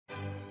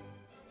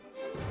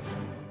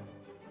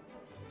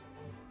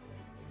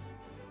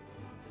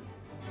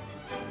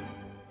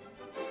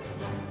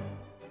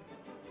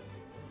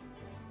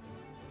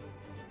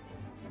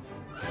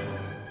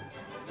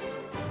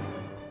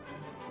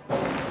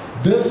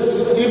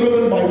This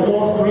evening, by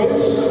God's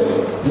grace,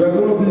 we are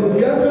going to be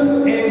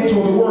getting into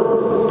the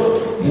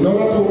Word in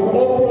order to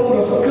open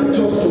the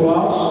Scriptures to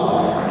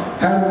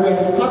us, and we are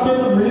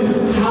starting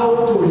with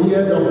how to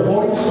hear the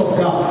voice of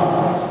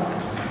God.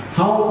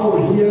 How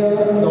to hear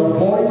the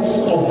voice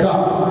of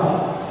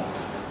God.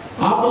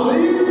 I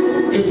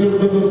believe it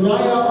is the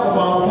desire of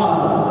our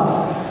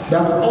Father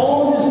that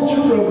all His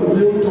children will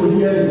be able to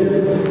hear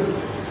Him.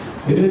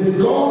 It is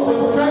God's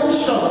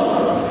intention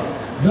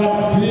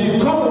that He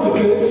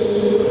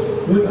communicates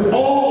with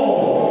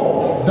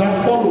all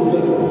that follows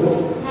Him.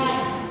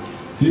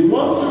 He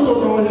wants you to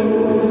know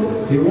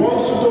Him. He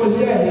wants you to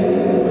hear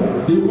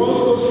Him. He wants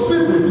to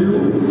speak with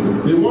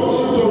you. He wants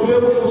you to be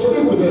able to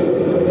speak with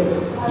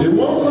Him. He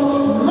wants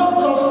us not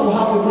just to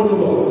have a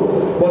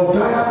monologue, but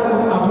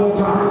dialogue at all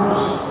times.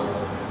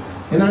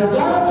 In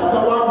Isaiah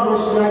chapter 1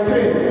 verse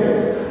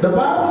 19, the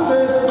Bible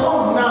says,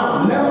 "Come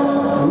now, let us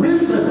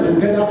listen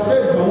together,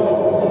 says the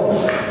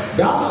Lord."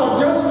 That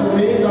suggests to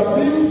me that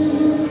this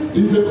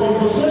is a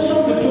conversation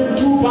between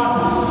two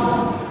parties,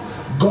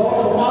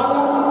 God the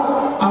Father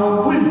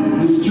and we,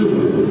 His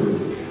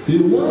children. He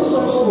wants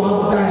us to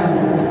have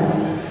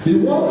dialogue. He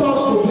wants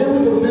us to be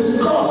able to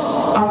discuss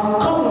and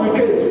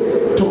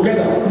communicate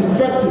together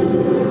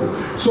effectively.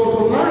 So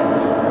tonight,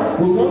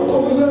 we want to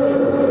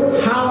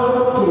learn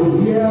how to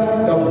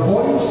hear the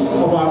voice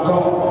of our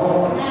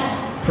God.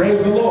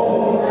 Praise the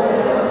Lord.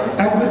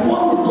 And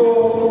before we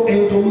go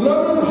into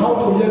learning how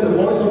to hear the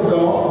voice of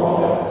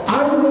God,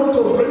 I want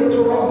to bring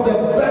to us the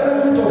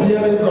benefit of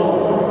hearing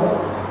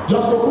God.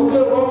 Just to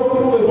quickly run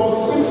through about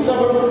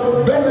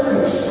 6-7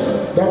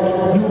 benefits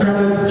that you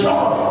can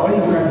enjoy when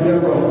you can hear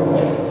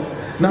God.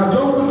 Now,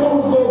 just before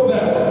we go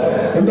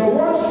there, and the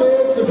word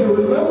says, if you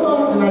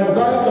remember in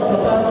Isaiah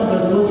chapter 30,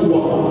 verse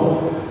 21,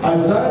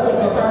 Isaiah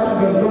chapter 30,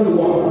 verse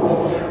 21,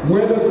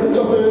 where the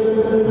scripture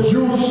says,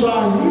 "You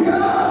shall hear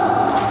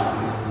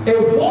a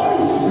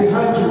voice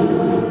behind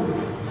you,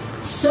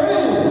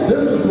 saying,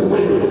 this is the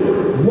way,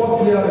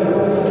 walk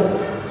herein."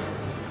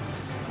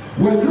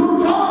 When you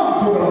turn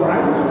to the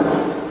right,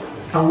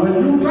 and when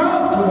you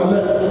turn to the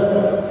left,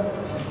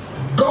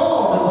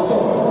 God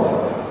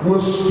Himself will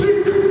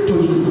speak to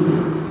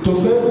you to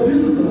say,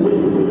 this is the way,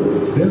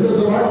 this is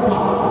the right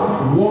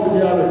path, walk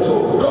therein.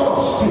 So God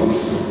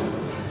speaks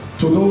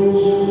to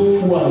those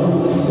who are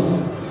His.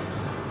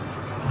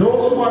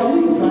 Those who are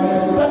His are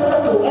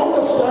expected to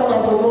understand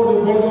and to know the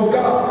voice of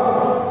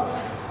God.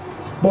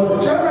 But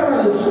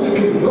generally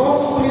speaking, God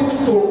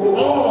speaks to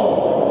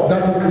all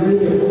that He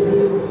created.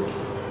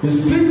 He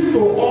speaks to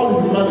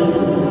all humanity.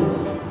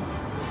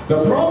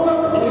 The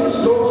problem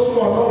is those who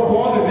are not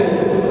born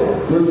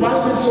again will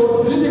find it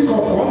so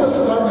difficult to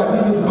understand that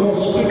this is God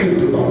speaking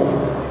to them.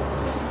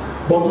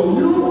 But to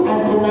you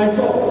and to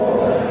myself,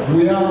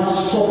 we are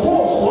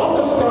supposed to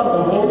understand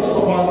the voice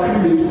of our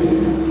Creator.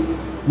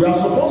 We are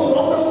supposed to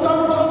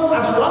understand just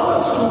as we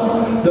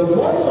understood the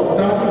voice of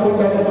Daddy when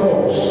Daddy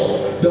calls,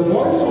 the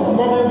voice of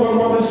Mommy when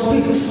Mommy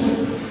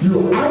speaks.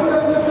 You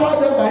identify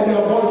them by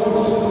their voices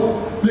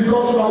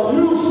because you are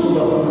used to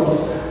them.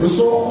 And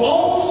so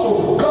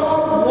also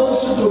God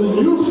wants you to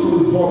be used to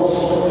His voice.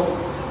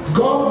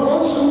 God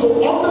wants you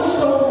to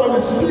understand when He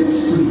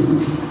speaks to you.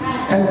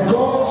 And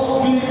God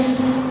speaks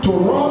to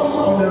us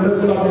on a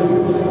regular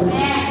basis.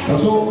 And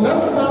so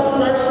let's start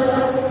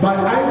first by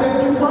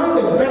identifying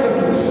the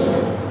benefits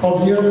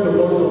of hearing the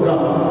voice of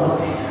God.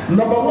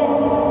 Number one,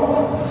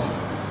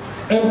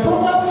 in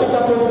Proverbs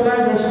chapter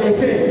 29 verse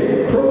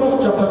 18,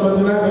 Proverbs chapter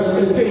 29 verse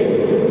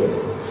 18,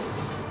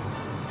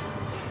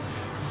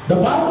 the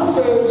Bible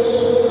says,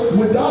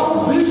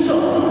 without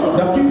vision,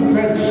 the people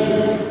perish.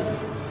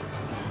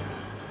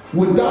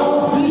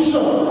 Without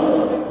vision,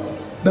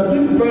 the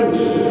people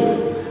perish.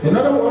 In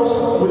other words,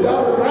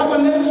 without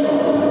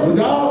revelation,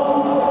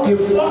 without a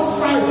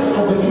foresight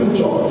of the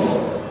future,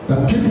 the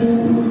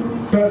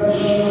people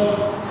perish.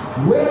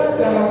 Where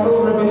there are no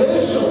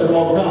revelation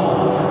about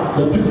God,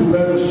 the people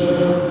perish.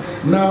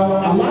 Now,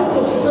 I'd like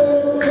to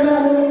say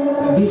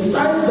clearly,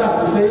 besides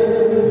that, to say,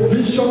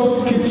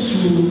 vision keeps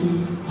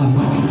you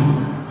alive.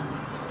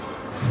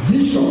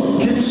 Vision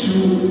keeps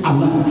you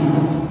alive.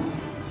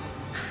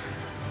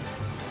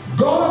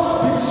 God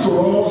speaks to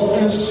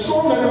us in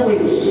so many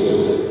ways.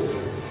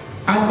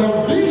 And the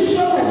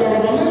vision and the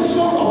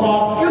revelation of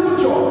our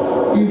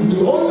future is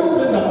the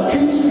only thing that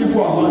keeps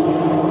people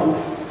alive.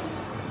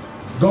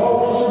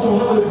 God wants you to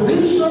have a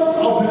vision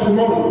of the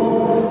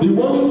tomorrow. He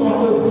wants you to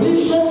have a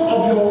vision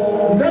of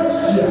your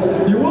next year.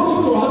 He wants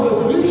you to have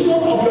a vision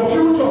of your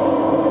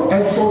future.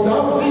 And so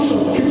that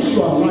vision keeps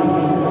you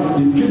alive.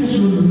 It keeps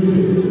you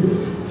living.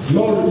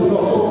 Glory to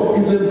God. So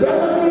it's a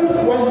benefit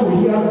when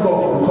you hear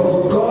God, because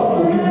God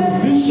will give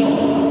you vision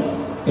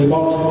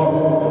about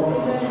tomorrow.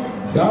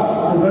 That's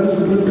a very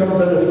significant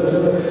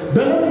benefit.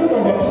 Benefit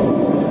number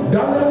 2,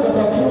 Daniel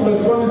chapter 2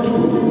 verse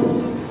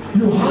 22.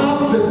 You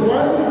have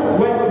divine,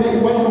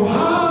 when you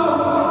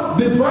have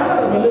divine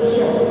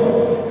revelation,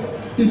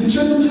 it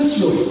changes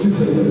your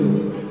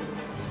season.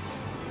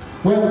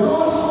 When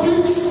God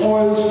speaks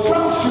or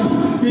instructs you,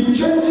 it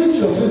changes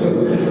your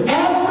season.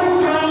 Every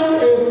time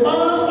a man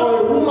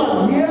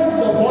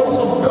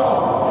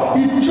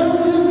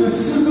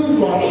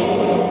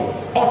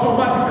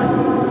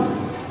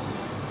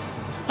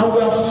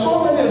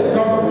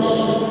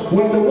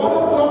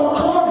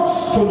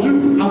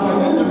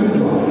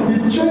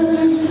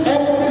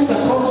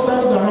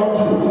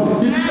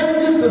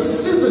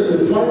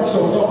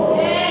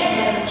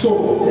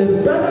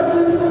a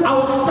benefit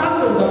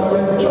outstanding that we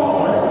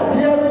enjoy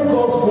hearing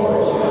God's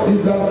voice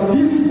is that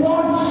His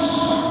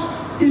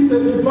voice is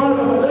a divine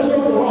revelation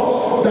to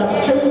us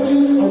that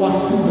changes our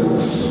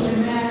seasons.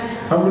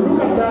 And we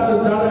look at that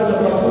in Daniel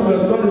chapter 2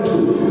 verse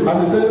 22, and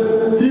it says,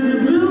 He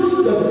reveals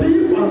the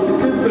deep and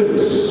secret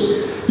things.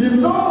 He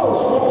knows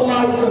what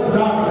lies in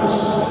darkness,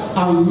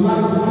 and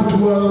light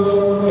dwells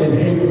in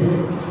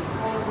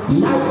Him.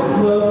 Light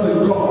dwells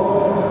in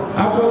God.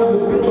 Actually, the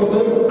scripture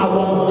says,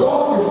 our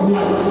God is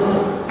light,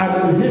 and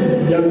in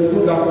Him there is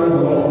no darkness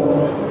at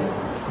all.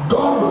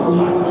 God is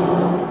light.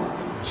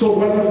 So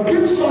when He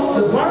gives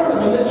us divine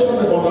revelation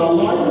about our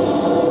lives,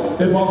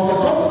 about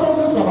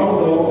circumstances around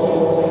us,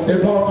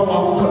 about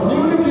our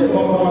community,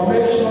 about our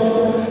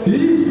nation,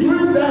 He is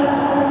doing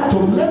that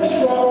to make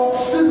sure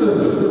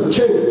seasons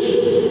change.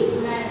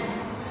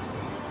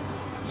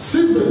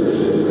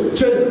 Seasons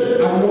change,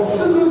 and your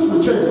seasons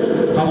will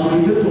change as you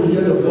begin to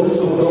hear the voice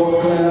of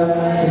God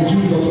clear in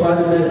Jesus'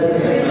 mighty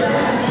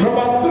name.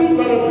 Number 3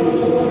 benefits.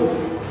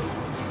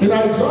 In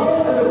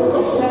Isaiah, in the book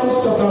of Psalms,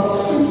 chapter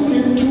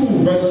 62,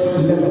 verse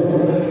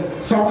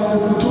 11. Psalm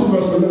 62,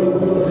 verse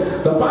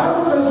 11. The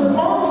Bible says,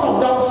 once have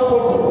thou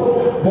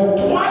spoken, but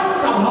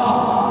twice have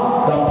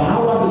heard. The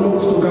power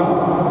belongs to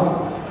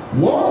God.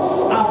 Once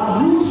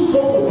have you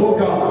spoken, O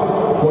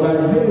God, but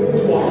I hear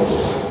it twice.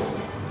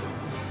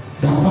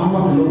 The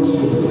power belongs to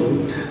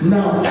Him.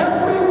 Now,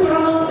 every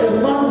time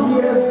a man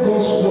hears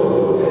God's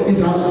word, it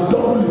has a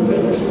double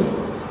effect.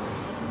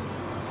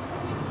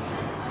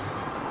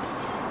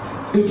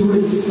 It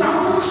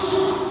resounds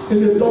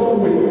in a double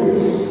way.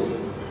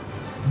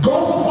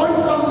 God's voice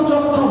doesn't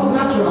just come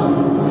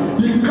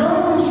naturally. He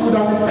comes with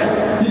an effect.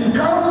 He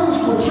comes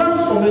with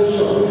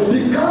transformation.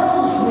 He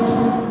comes with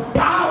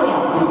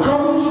power. He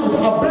comes with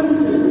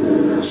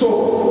ability. So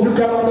you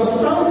can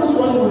understand this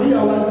when you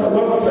realize that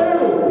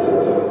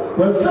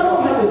when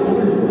Pharaoh had a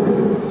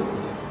dream,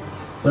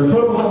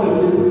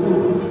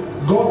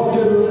 God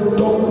gave him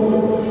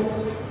double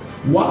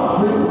one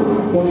dream,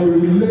 but He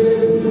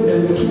relayed it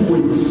in 2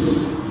 ways.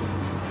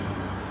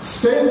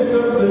 Saying the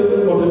same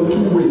thing, but in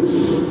 2 ways.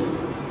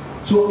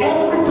 So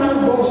every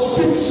time God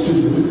speaks to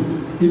you,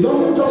 He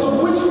doesn't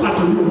just whisper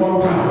to you one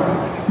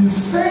time. He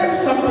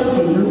says something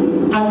to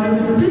you and He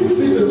repeats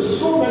it in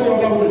so many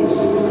other ways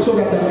so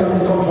that there can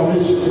be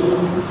confirmation.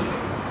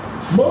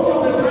 Most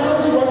of the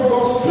times when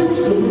God speaks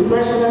to you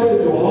personally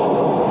in your heart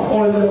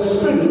or in your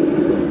spirit,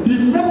 He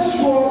makes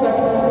sure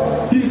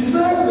that He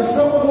says the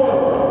same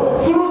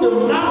word through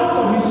the mouth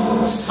of His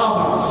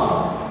servants.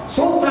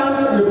 Sometimes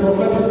in a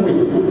prophetic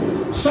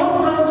way,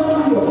 sometimes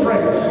through your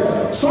friends,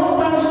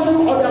 sometimes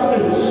through other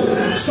means,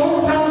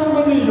 sometimes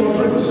maybe in your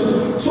dreams,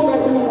 so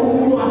that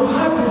you have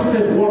had this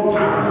thing one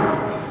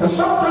time. And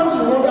sometimes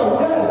you wonder,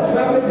 where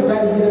exactly did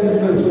I hear this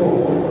thing from?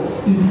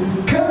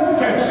 It came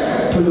first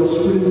to your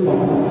spirit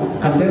man,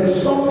 and then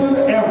something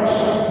else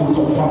will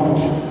confirm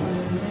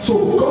it.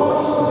 So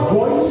God's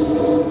voice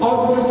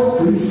always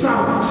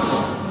resounds.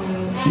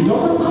 He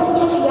doesn't come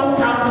just one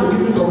time to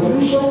give you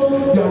confusion.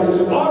 There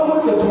is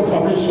always a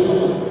confirmation.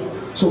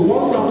 So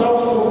once I've now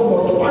spoken,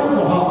 but twice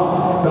I've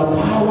heard, the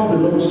power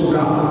belongs to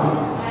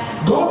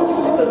God. God is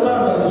not a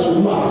man that He should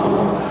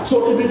lie.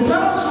 So if He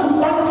tells you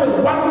one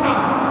thing one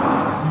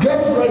time,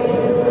 get ready.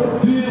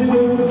 He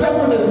will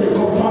definitely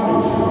confirm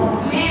it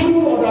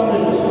through other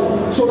means,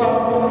 so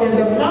that in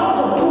the mouth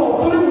of 2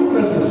 or 3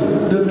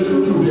 witnesses, the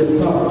truth will be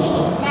established.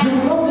 You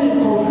will not be in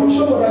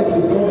confusion whether it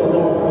is God or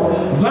not.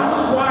 That's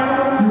why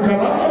you can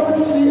actually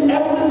see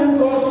everything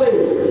God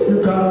says.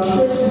 You can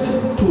trace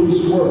it to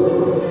His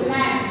word.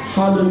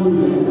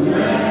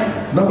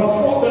 Hallelujah. Number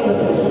 4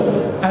 benefits.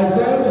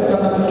 Isaiah chapter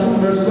 32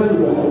 verse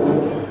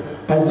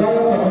 21.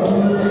 Isaiah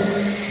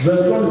 32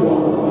 verse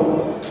 21.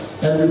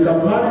 And you can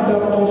marry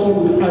that also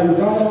with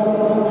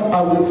Isaiah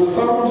and with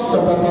Psalms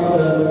chapter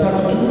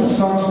 32,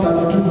 Psalms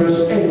 32 verse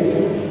 8.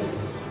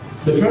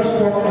 The first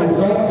one,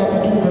 Isaiah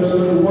 32 verse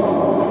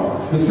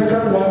 21. The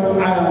second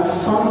one,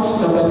 Psalms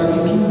chapter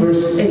 32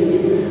 verse 8.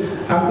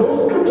 And those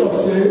scriptures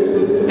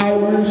say, I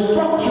will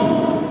instruct you,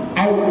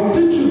 I will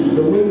teach you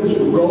the way you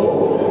should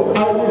go,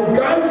 I will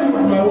guide you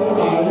with my own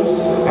eyes,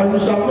 and you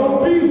shall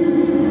not be.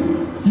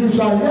 You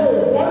shall hear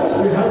a voice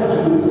behind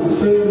you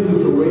saying, this is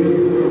the way,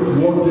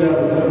 walk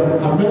there.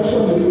 I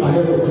mentioned it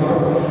ahead of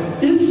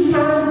time. Each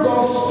time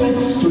God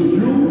speaks to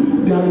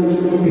you, there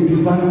is a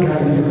divine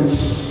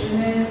guidance.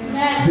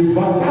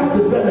 That's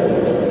the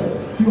benefit.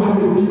 You have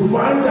a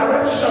divine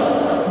direction,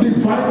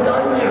 divine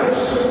guidance.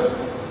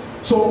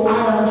 So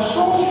I am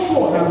so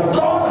sure that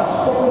God has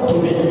spoken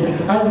to me,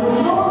 and you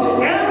know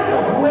the end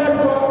of where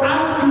God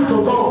asked you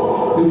to go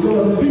is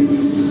going to be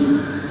peace.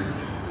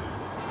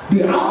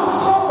 The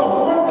outcome of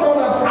what God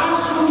has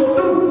asked you to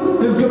do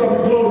is going to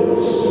be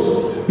glorious,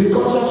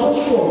 because you're so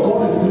sure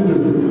God is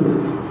leading you.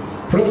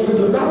 Praise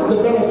God. That's the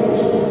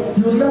benefit.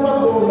 You'll never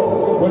go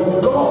wrong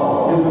when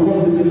God is the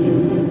one leading you.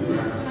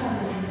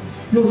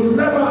 You'll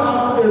never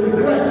have a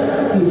regret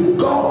if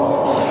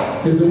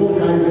God is the one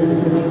guiding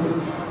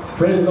you.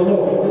 Praise the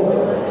Lord.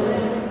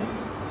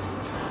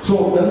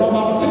 So the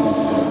number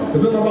 6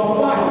 is the number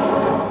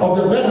 5 of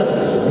the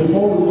benefits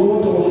before we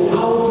go to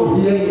how to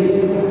hear him.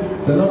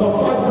 The number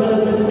 5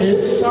 benefit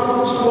is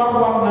Psalms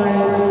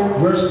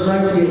 119 verse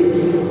 98.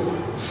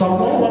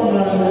 Psalm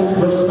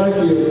 119 verse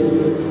 98.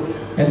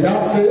 And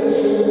that says,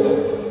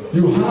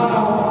 you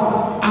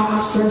have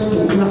access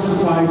to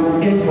classified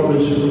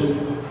information.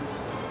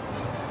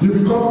 You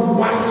become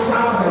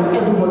wiser than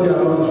everybody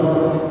around you.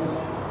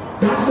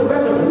 That's the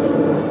benefit.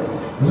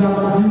 That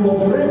you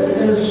operate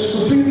in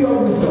superior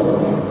wisdom.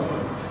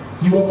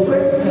 You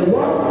operate in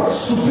what?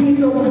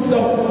 Superior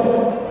wisdom.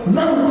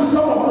 Not the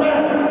wisdom of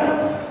man.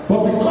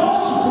 But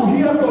because you can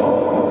hear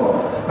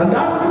God. And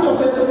that scripture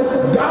says,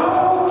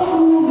 thou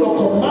through your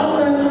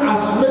commandment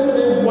hast made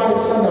me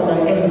wiser than my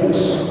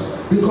enemies.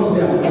 Because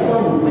they are ever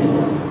with me.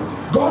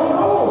 God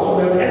knows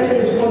when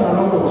enemies all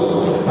around us.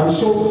 And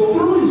so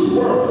through his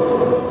word,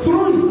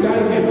 through his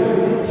guidance,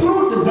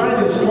 through divine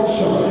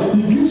instruction,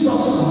 he gives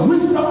us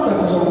wisdom that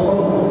is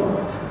uncommon.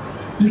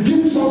 He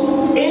gives us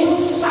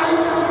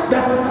insight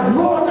that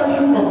no other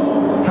human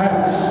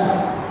has.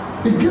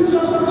 He gives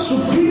us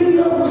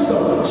superior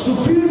wisdom,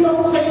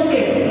 superior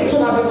thinking, so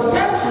that the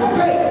steps we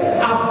take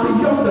are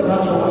beyond the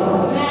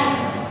natural.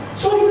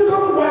 So you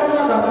become wiser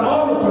than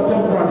all your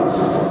contemporaries.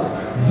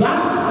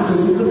 That is a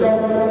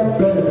significant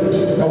benefit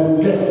that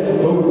we get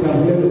when we can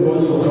hear the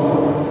voice of God.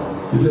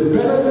 It's a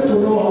benefit to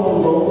know how to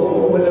go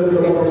when every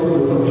other person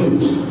is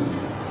confused.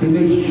 It's a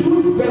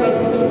huge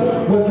benefit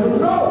when you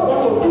know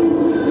what to do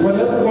when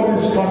everybody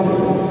is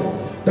stranded.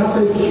 That's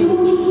a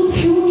huge,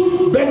 huge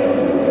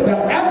benefit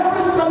that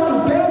every step you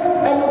take,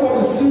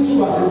 everybody sees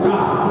you as a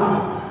star.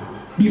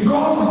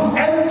 Because it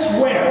ends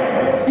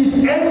where? It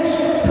ends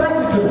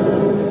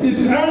profitable.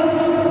 It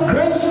ends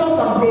gracious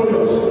and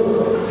glorious.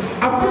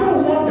 And people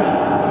wonder,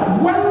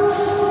 whence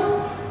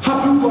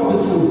have you got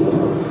this wisdom?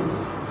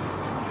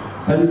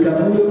 And you can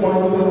only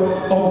point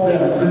up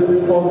there and say,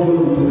 all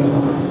glory to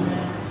God.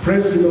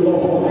 Praise the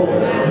Lord.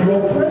 You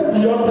operate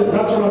beyond the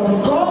natural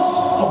because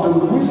of the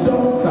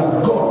wisdom that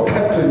God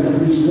kept in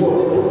his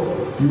word.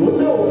 You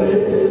only obey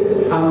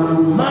and you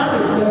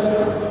manifest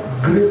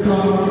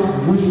greater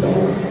wisdom.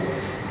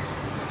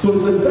 So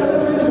it's a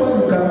benefit when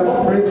you can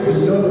operate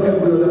beyond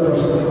every other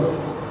person.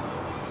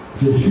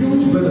 It's a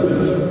huge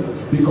benefit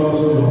because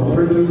you're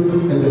operating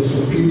in the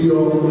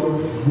superior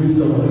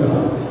wisdom of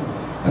God.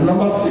 And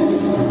number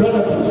 6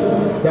 benefit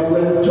that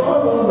we enjoy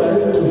when we are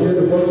able to hear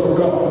the voice of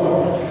God.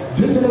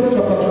 Deuteronomy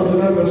chapter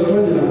 29 verse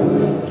 29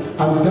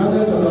 and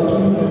Daniel chapter 2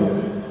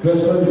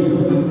 verse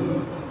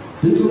 22.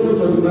 Deuteronomy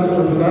 29,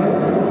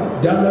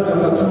 Daniel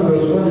chapter 2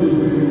 verse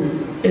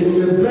 22. It's a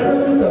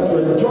benefit that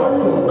we enjoy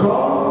from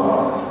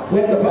God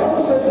when the Bible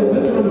says in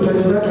Deuteronomy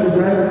 29,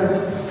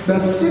 the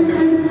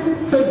secret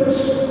things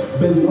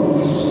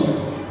belongs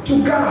to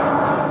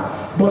God.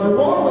 But the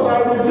ones that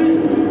are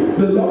revealed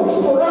belongs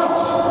to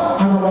us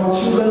and our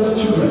children's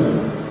children.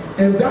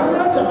 In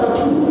Daniel chapter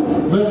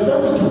 2, verse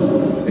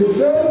 22, it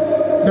says,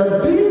 the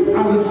deep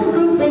and the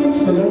secret things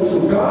belongs to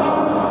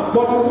God,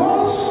 but the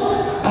ones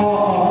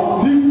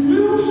he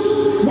reveals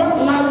what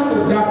lies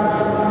in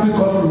darkness,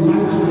 because he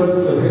lights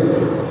dwells in him.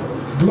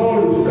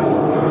 Glory to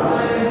God.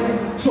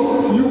 So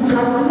you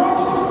cannot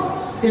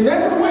in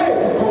any way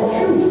be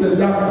confused in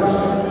darkness,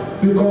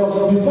 because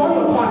before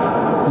your Father,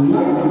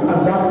 light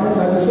and darkness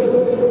are the same.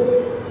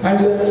 And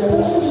he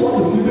exposes what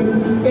is hidden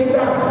in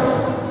darkness.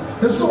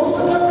 And so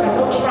Satan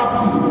cannot trap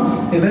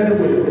you in any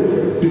way,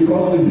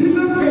 because the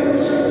hidden things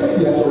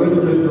he has already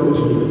made known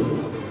to you.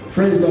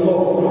 Praise the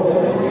Lord.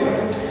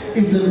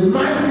 It's a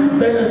mighty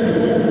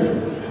benefit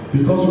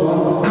because you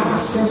have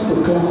access to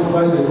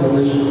classified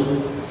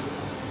information.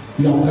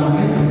 You have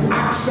direct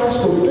access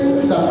to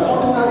things that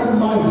ordinary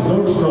mind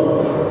don't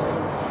know.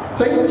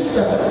 Things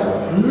that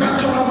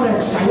natural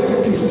men,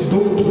 scientists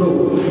don't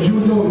know. You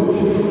know it.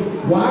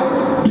 Why?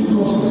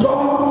 Because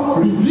God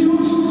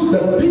reveals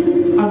the deep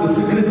and the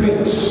secret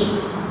things.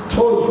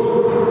 Told you.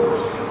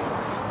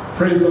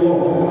 Praise the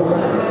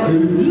Lord. He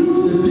reveals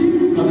the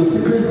deep and the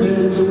secret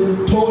things.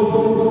 Told you.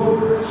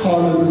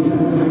 Hallelujah.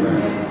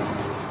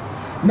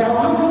 Now,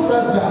 having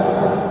said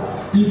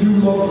that, if you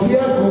must hear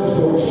God's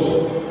voice,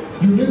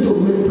 you need to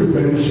make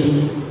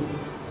preparation.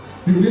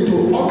 You need to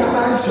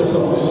organize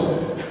yourselves.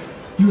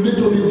 You need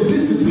to be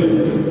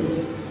disciplined.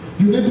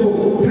 You need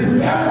to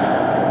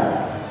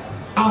prepare.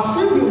 As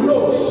if you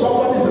know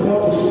somebody is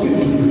about to speak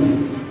to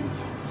you.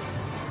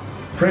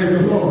 Praise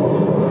the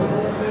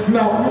Lord.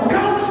 Now, you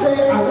can't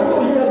say, I want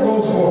to hear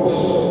God's voice.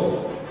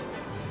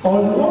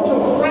 Or you want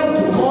your friend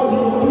to call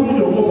you through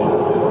your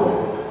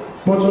mobile,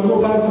 but your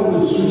mobile phone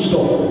is switched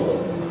off.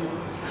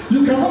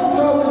 You cannot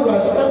tell me you are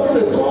expecting a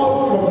call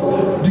from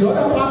the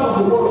other part of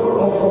the world,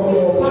 or from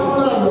your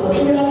partner, your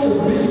peers in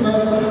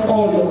business,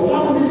 or your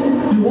family.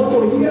 You want to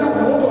hear,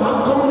 you want to have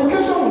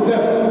communication with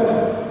them.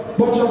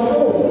 But your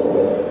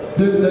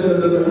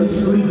phone is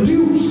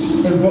reduced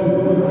in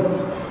volume.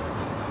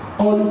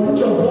 Or you put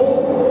your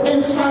phone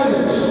in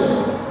silence.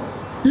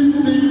 It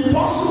will be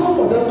impossible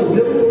for them to be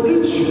able to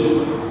reach you.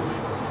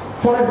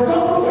 For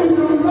example, if you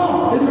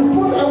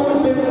put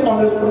everything on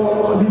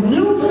you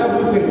mute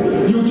everything,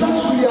 you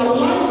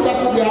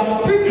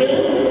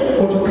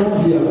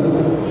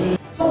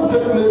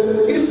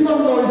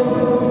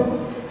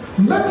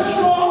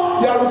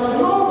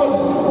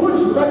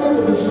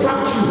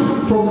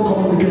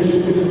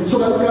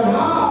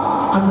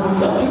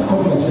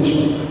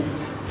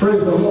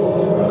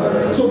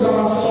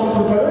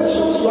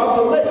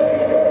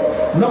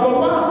Number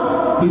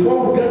one,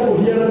 before we get to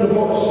hearing the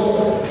voice,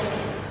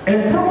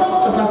 in Proverbs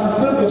chapter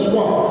 16 verse 1,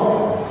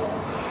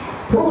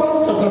 Proverbs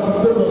chapter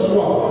 16 verse 1,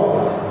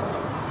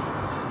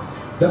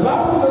 the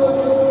Bible says,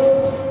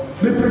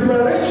 the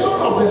preparation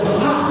of the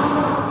heart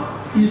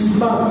is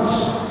man's,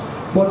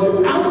 but the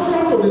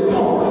answer to the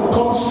tongue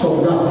comes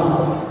from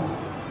God.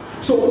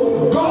 So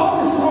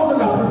God is not going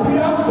to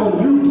prepare for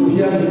you to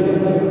hear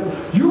Him.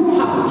 You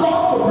have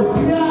got to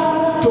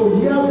prepare to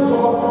hear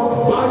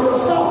God by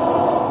yourself.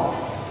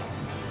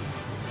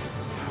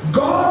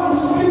 God is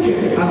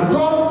speaking, and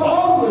God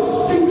always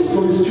speaks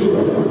to His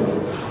children.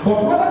 But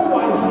whether you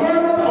are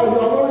hearing or you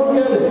are not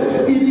hearing,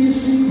 it is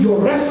your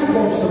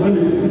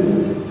responsibility.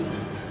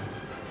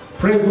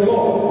 Praise the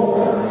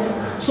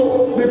Lord.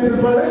 So the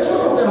preparation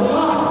of the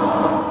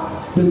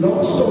heart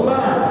belongs to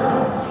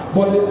man,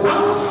 but the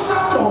answer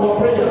to our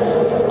prayers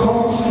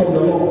comes from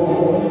the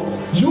Lord.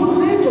 You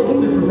need to do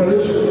the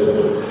preparation.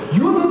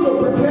 You need to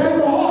prepare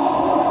your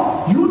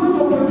heart. You need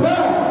to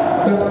prepare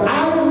that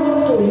I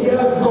want to hear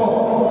God.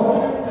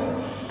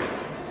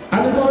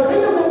 And if I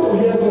really want to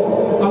hear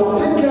God, I will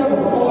take care of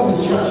all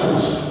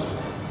distractions.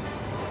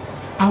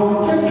 I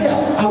will take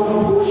care. I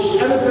will push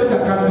anything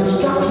that can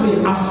distract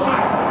me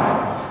aside.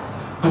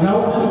 And I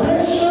will be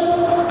patient.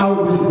 I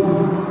will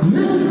be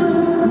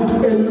listening with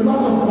a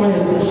lot of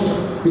quietness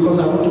because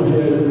I want to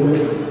hear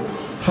you.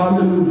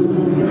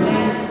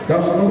 Hallelujah.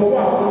 That's number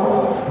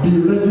one. Be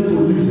ready to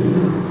listen.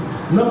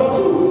 Number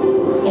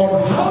two,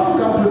 on how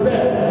you can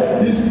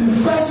prepare is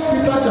 1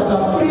 Peter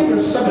chapter 3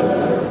 verse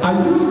 7.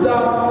 I use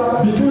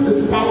that between the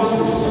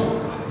spouses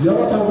the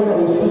other time when I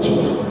was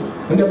teaching.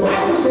 And the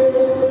Bible says,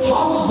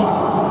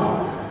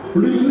 husband,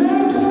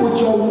 relate with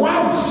your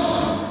wives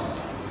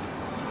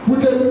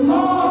with a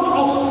lot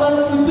of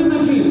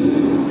sensitivity,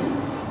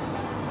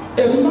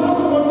 a lot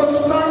of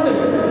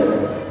understanding,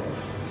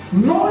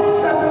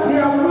 knowing that they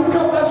are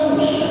weaker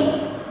vessels,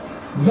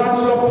 that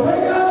your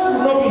prayers will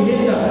not be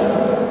hindered.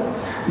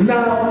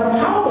 Now,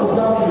 how does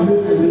that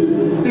relate to this?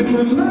 It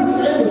relates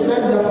in the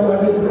sense that we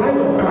are the bride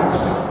of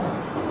Christ.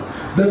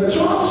 The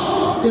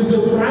church is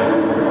the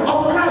bride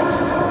of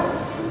Christ.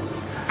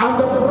 And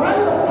the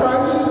bride of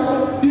Christ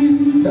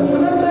is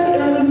definitely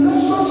in a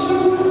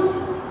relationship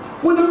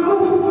with the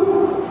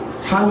group.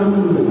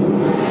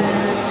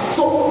 Hallelujah.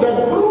 So the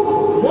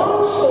group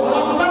wants to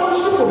have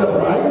fellowship with the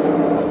bride.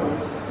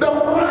 The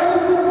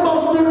bride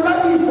must be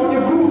ready for the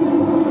group.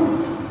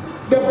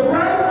 The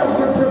bride must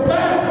be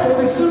prepared to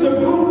receive the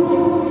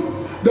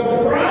group. The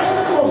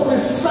bride must be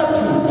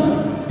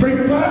settled,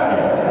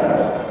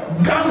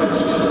 prepared,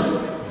 garnished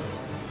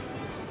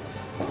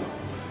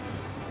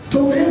to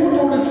be able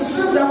to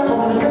receive that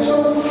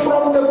communication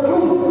from the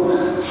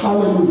group.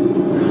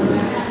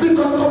 Hallelujah.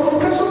 Because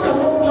communication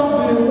cannot just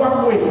be in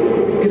one way.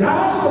 It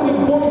has to be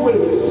both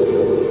ways.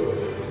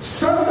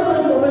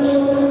 Sending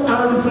information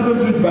and receiving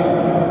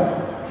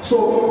feedback.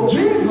 So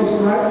Jesus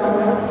Christ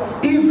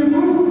is the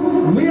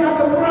group. We are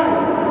the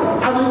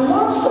bride. And He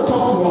wants to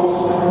talk to us.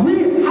 We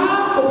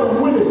have to be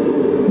willing.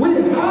 We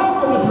have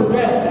to be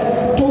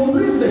prepared to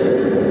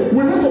listen.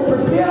 We need to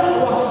prepare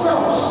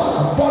ourselves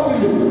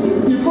bodily,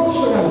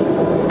 emotionally,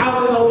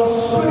 and in our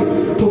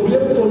spirit to be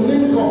able to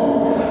link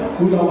up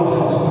with our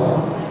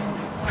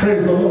husband.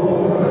 Praise the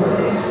Lord.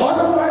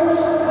 Otherwise,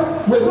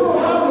 we're going to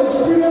have the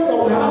experience that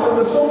we have in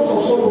the Songs of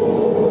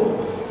Solomon.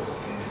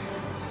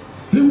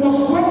 He was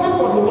waiting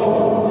for the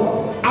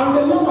Lord, and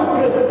the Lord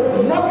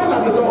came knocking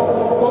at the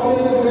door, but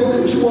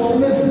she was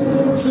lazy.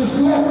 She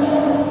slept,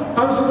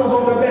 and she was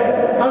on the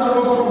bed, and she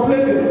was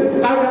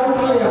complaining. I am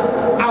tired.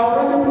 I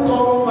already put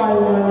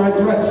on my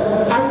dress.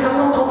 I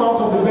cannot come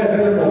out of the bed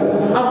anymore.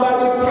 And by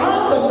the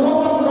time the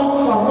Lord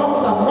knocks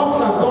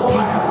and got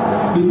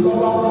tired, the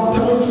Lord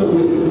turns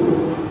away.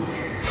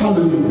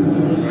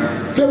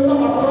 Hallelujah. The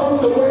Lord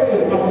turns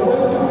away and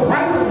went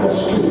right on the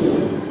street.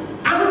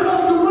 And it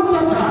was the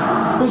winter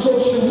time. And so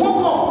she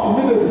woke up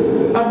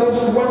immediately, and then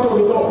she went to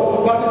the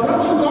door. By the time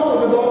she got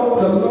to the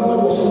door, the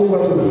Lord was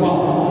nowhere to be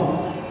found.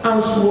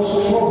 And she was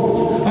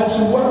troubled. And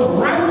she went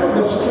right on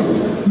the street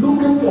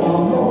looking for her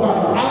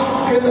lover,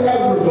 asking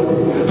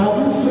everybody, have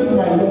you seen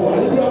my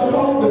lover? If you have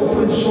found him,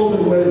 please show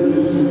me where he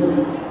is.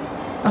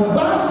 And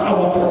that's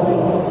our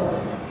problem.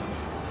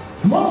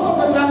 Most of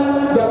the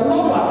time, the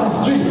lover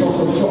is Jesus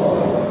himself.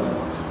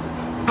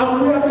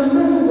 And we are the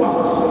lazy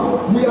ones.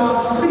 We are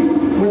asleep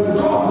when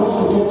God wants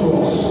to talk to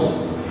us.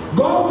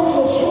 God wants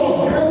to show us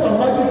great and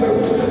mighty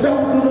things that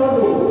we do not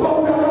know.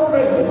 But we are not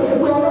ready.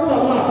 We are not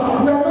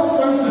alert. We are not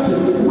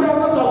sensitive. We are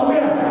not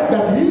aware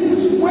that He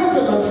is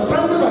waiting and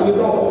standing at the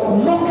door,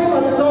 knocking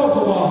at the doors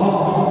of our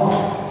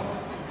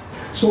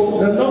heart. So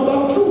the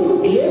number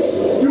two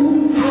is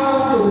you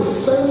have to be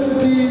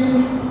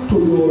sensitive to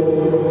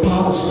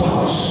your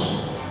spouse.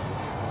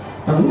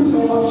 And who is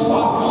our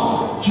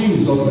spouse?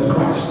 Jesus the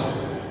Christ.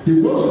 He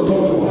wants to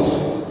talk to us.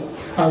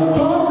 And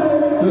thirdly,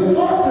 the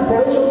third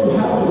preparation you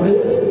have to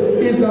make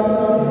is that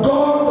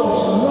God does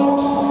not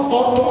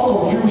utter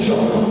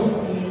confusion.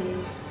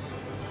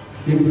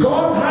 If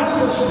God has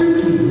to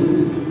speak to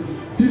you,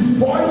 His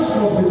voice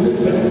must be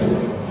distant.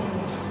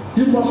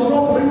 It must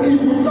not bring,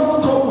 it will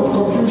not come with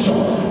confusion.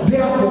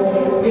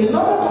 Therefore, in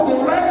order to be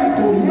ready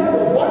to hear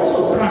the voice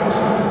of Christ,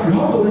 you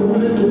have to be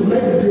willing to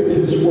meditate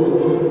His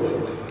word.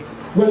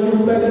 When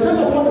you meditate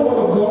upon the word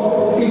of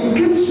God, it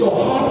keeps your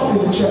heart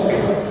in check.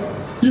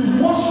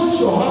 It washes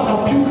your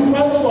heart and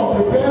purifies you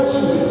and prepares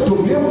you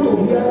to be able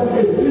to hear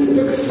a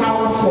distinct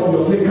sound from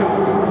your maker.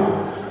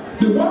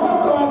 The word of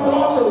God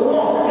does a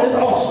work in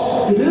us.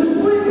 It is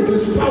quick, it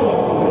is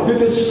powerful,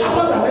 it is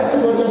sharper than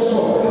any two-edged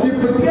sword. It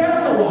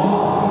prepares our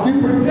heart. It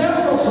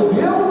prepares us to be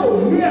able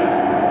to hear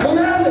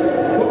clearly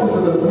what is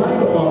in the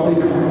mind of our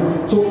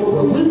maker. So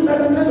when we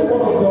meditate the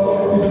word of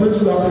God, it means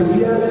we are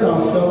preparing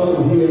ourselves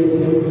to hear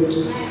Him.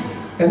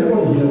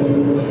 Anyone hear me?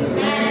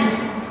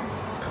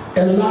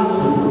 And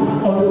lastly,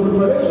 on the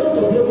preparation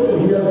to be able to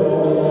hear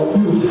God,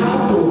 you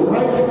have to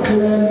write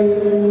clearly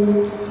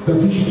the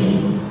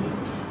vision.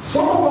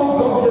 Some of us,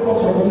 God gave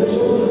us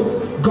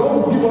revelation. God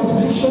will give us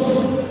visions.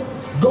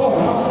 God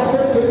has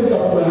certain things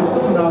that we have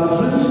in our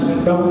dreams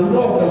that we do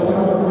not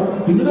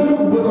understand. Immediately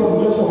we wake up,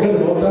 we just forget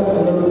about that,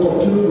 and then we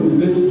continue with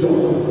the next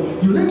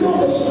job. You need to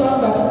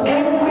understand that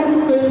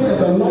everything in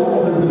the life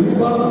of a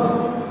believer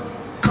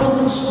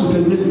comes with a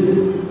meaning.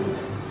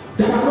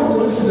 There are no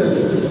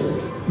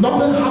coincidences.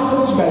 Nothing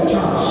happens by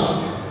chance.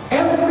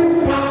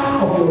 Every part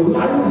of your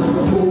life is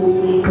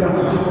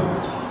programmed.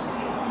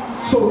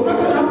 So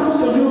nothing happens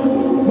to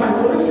you by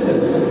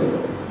coincidence.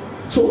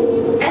 So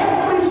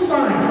every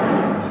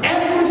sign,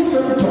 every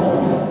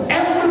symptom,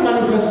 every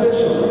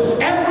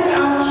manifestation, every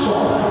action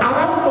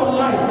around your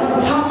life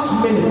has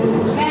meaning.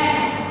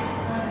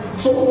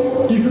 So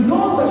if you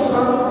don't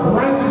understand,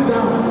 write it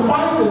down,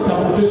 find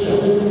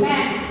interpretation.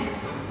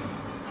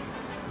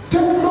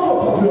 Take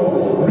note of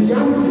your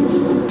realities.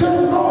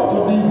 Take note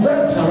of the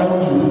events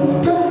around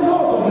you. Take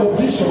note of your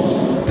visions.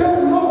 Take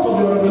note of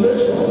your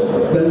revelations.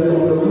 Then you're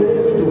on the way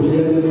to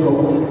hearing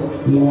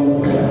God, Lord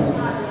of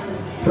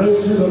God.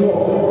 Praise you, the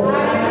Lord.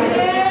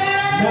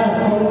 Now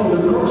come to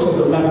the crux of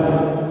the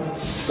matter.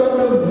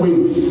 7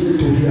 ways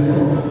to hear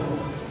God.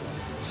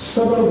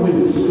 7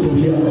 ways to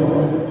hear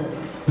God.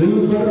 This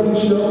is very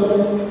crucial,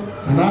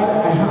 and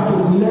I have to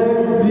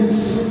learn this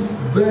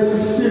very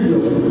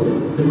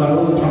seriously in my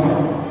own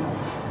time.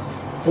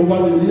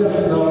 Over the years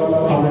now,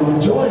 I'm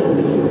enjoying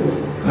it,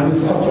 and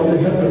it's actually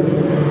helping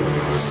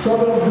me.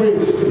 7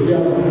 ways to hear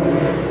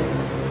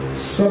God.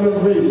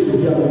 7 ways to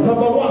hear God.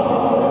 Number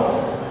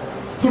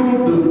 1, through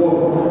the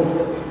Word.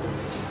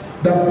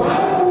 The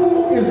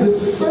Bible is the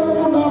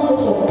single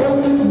most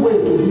authentic way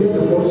to hear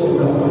the voice of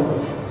God.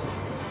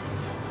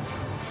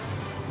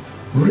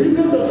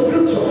 Reading the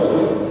scripture.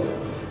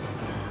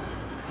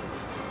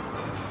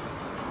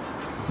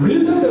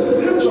 Reading the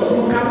scripture,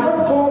 you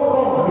cannot go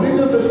wrong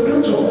reading the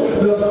scripture.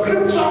 The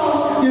scriptures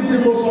is the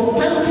most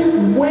authentic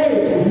way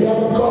to hear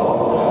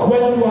God.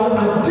 When you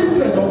are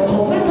addicted or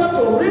committed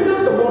to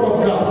reading the word of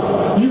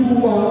God,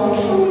 you are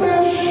truly,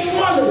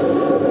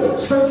 surely,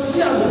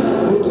 sincerely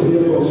going to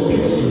hear God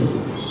speak to you.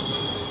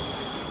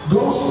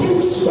 God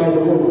speaks by the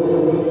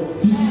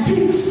word. He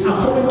speaks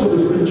according to the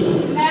scripture.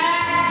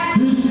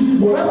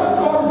 Whatever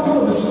God is going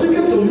to be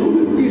speaking to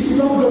you is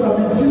not going to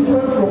be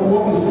different from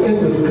what is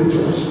in the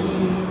scriptures.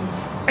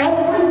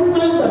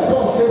 Everything that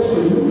God says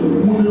to you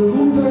will be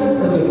rooted in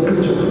the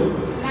scripture.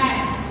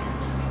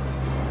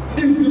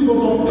 It's the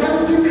most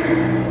authentic,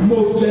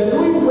 most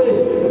genuine way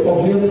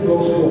of hearing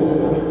God's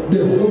word. The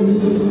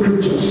Holy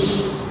Scriptures.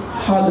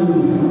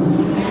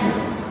 Hallelujah.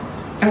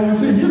 And you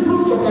see,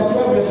 Hebrews chapter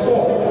 12 verse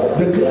 4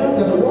 declares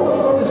that the word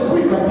of God is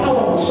quick and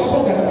powerful,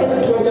 sharper than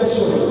any two-edged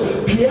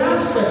sword,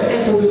 piercing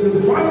into the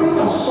dividing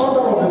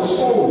asunder of the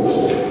souls,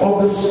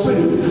 of the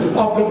spirit,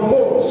 of the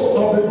bones,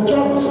 of the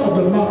joints of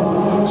the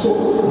marrow. So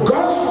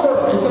God's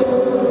word, it says,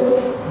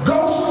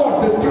 God's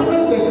word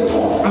determines the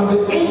thought and the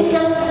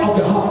intent of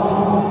the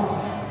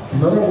heart.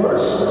 In other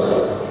words,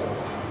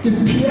 it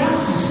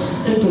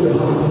pierces into the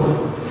heart.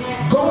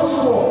 God's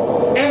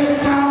word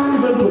enters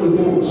even to the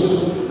bones.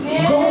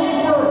 God's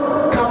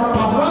word can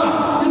perverse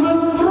even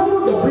through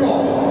the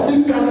blood.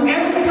 It can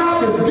enter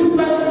the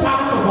deepest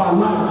part of our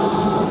lives.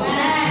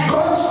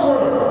 God's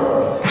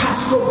word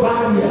has no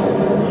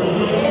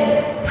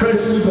barrier.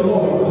 Praise the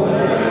Lord.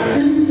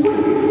 It's quick.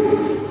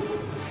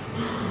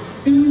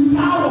 It's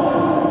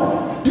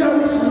powerful. There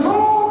is no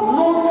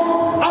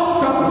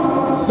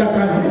obstacle that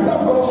can hinder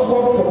God's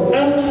word from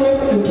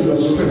entering into your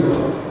spirit.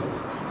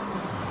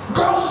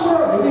 God's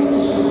word is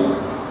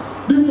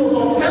the most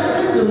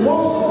authentic, the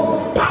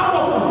most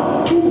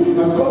powerful tool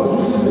that God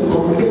uses in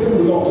communicating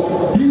with us.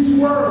 His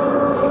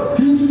word.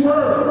 His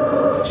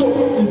word. So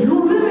if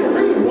you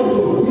really want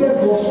to hear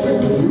God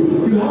speak to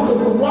you, you have to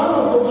be one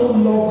of those who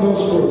love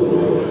God's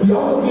word. You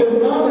have to be a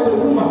man and a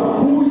woman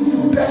who is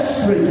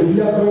desperate to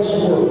hear God's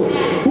word,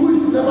 who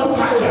is never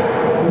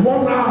tired,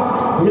 worn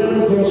out hearing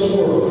God's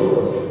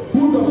word,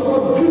 who does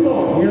not give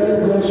up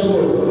hearing God's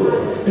word.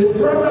 A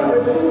brother and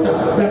a sister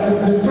that is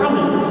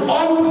determined,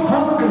 always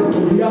hungry to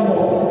hear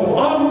more,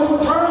 always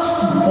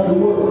thirsty for the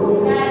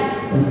word.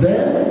 And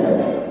then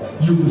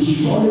you will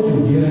surely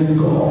be hearing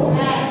God.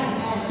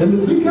 In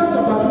Ezekiel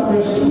chapter 2,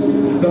 verse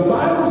 2, the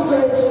Bible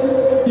says,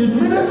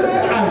 immediately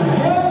I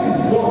heard his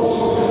voice.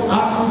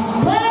 As he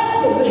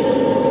spoke to me,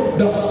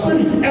 the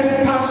Spirit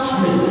enters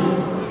me.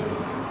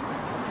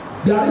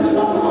 There is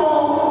what we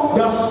call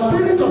the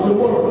Spirit of the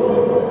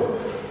Word.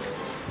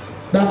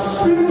 The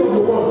Spirit of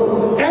the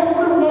Word.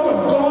 Every word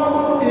of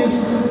God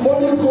is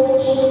Holy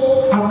Ghost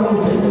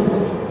anointed.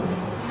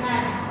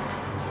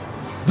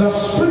 The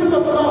Spirit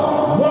of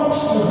God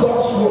works with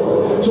God's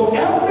Word. So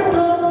every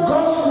time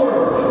God's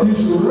Word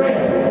is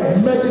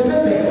read,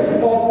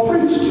 meditated, or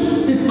preached,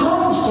 it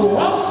comes to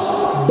us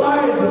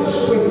by the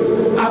Spirit.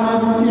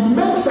 And it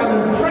makes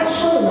an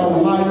impression in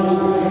our lives.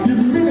 It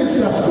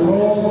ministers to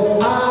us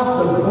as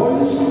the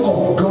voice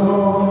of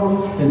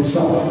God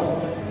Himself.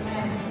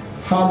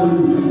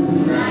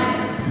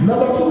 Hallelujah.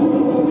 Number 2,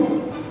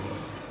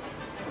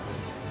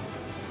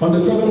 on the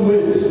 7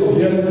 ways of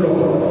hearing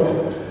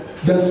God,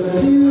 the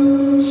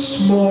still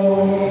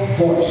small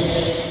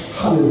voice.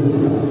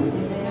 Hallelujah.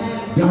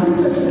 There is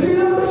a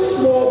still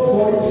small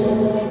voice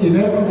in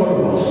every one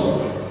of us.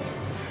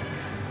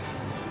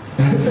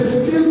 There is a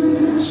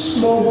still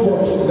small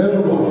voice in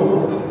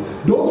everyone.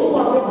 Those who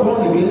are not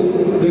born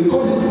again, they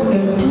call it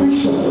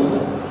intuition.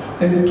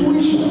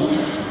 Intuition.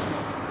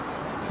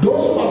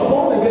 Those who are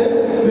born again,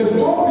 they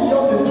go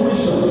beyond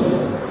intuition.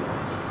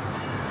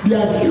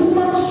 Their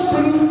human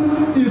spirit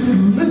is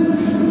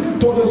linked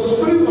to the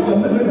Spirit of the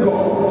living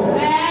God.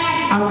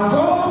 And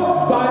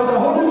God, by the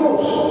Holy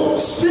Ghost,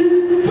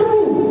 speaks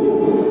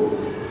through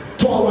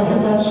to our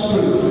human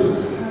spirit.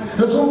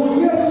 And so we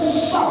hear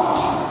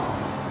soft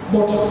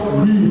but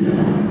real.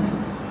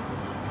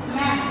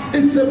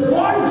 It's a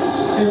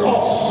voice in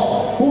us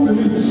who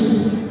believes.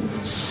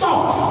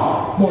 Soft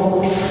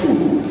but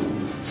true,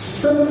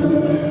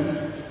 simple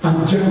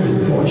and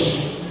genuine voice.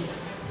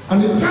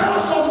 And it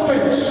tells us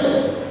things.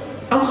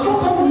 And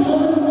sometimes we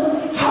just say,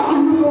 how do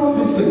you know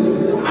this thing?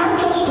 I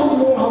just don't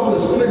know how to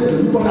explain to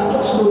you, but I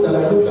just know that I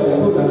know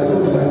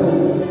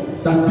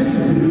that this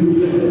is the real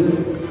thing.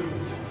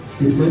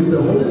 It means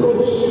the Holy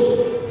Ghost,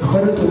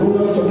 according to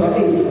Romans chapter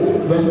 8,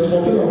 verses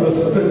 14 and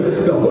verses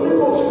 10, the Holy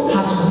Ghost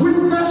has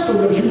witnessed to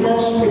the human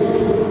spirit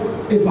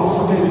about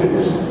certain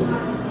things.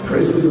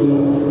 Praise the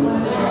Lord.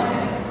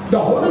 The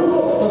Holy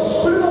Ghost, the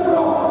Spirit of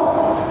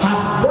God,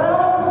 has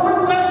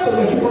borne witness to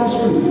the human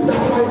spirit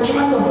that you are a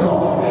child of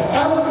God.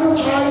 Every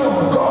child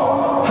of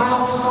God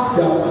has,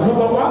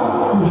 number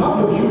 1, you have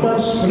your human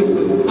spirit,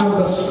 and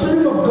the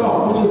Spirit of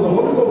God, which is the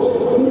Holy Ghost,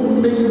 who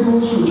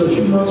mingles with your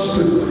human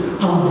spirit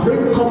and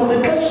bring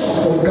communication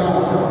from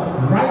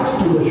God right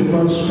to the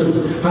human spirit,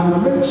 and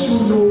it makes you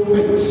know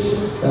things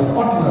that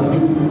ordinary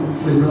people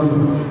may not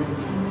know.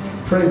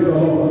 Praise the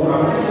Lord.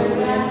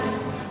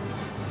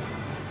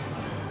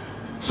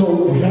 So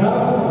we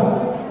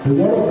have the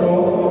Word of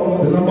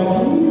God. The number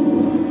 2,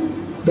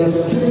 the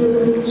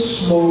still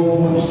small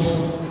voice.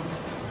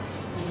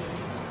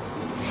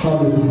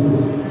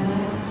 Hallelujah.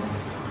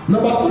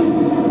 Number 3,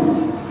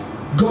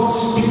 God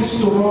speaks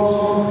to us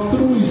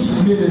through His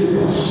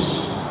ministers.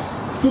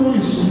 Through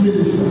His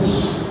ministers.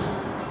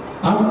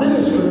 I'm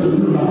ministering to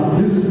you now.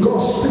 This is God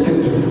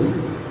speaking to you.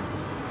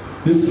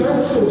 He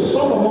sends to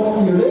some of us,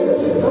 He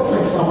raised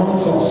prophets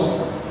amongst us.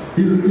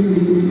 He employed,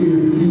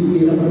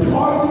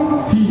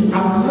 He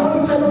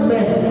anointed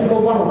men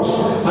over us,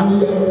 and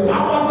He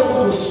empowered them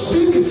to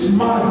speak His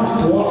mind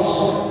to us.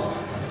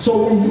 So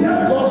we hear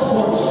God's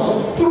voice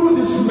through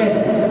these men,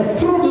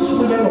 through these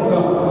women of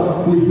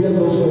God. We hear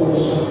God's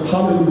voice.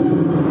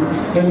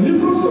 Hallelujah. In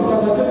Hebrews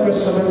chapter 13,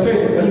 verse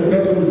 17, when you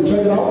get to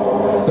check it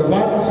out, the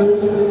Bible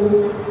says,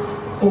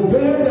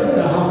 obey them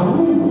that have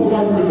rule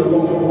over you in the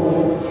Lord.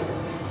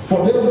 For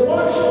they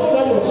watch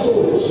over your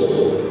souls,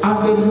 and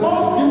they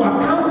must give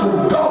account to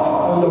God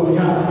on your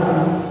behalf.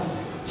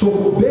 So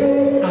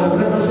they are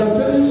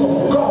representatives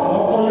of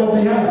God on your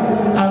behalf,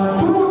 and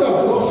through them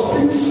God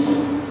speaks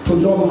to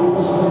your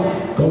lives.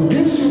 God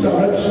gives you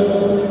direction.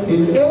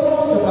 In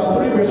Amos chapter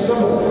 3, verse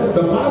 7,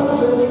 the Bible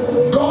says,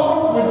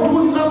 God will do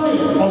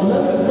nothing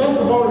unless He first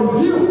of all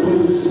revealed to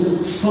His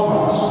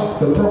servants,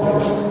 the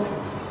prophets.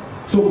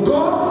 So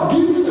God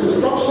gives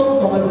instructions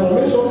and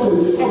information to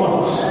His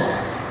servants.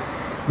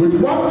 With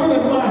one thing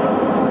in mind,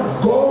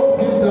 go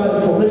give that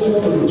information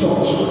to the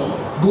church.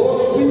 Go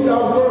speak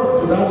that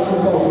word to that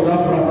sister or to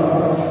that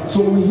brother.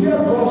 So we hear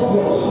God's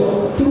voice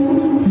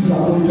through His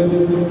anointed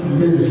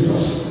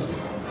ministers.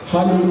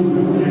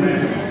 Hallelujah.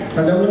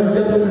 And then when you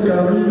get to, you can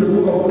read the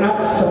book of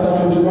Acts chapter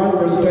 21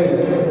 verse 10.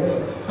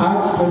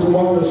 Acts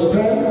 21 verse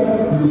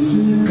 10, you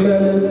see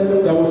clearly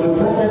there was a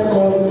prophet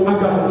called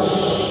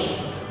Agabus.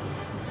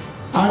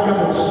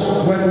 Agabus,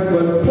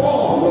 when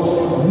Paul was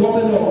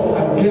warming up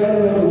and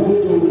getting ready to go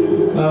to,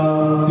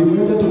 he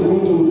wanted to go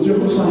to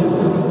Jerusalem.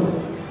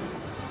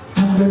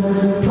 And the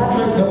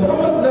prophet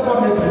never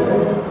met him.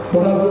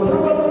 But as the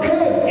prophet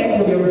came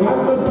into the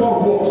environment Paul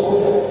was,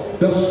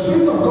 the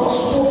Spirit of God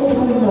spoke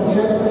through him and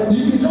said,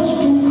 he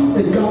just took a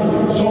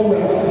garment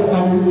somewhere,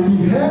 and he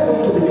held up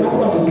to the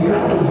garment and he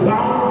began to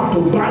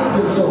bind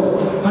himself.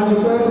 And he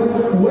said,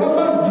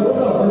 whoever is the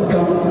owner of this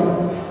garment,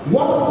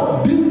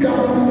 what this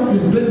garment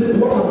is being,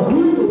 what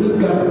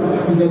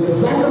is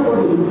exactly what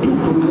they would do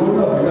to the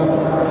owner of the garden.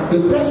 The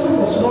person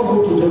must not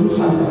go to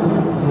Jerusalem.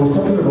 He was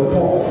talking about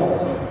Paul.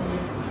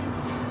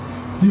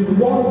 He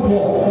warned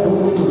Paul,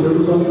 don't go to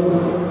Jerusalem.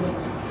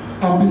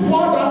 And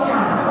before that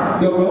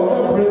time, there were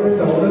other brethren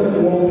that already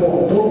warned Paul,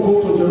 don't go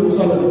to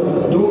Jerusalem,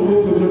 don't go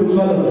to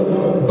Jerusalem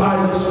by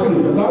the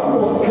Spirit. The Bible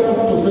was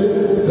careful to say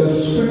the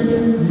Spirit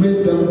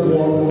made them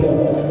warn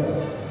Paul.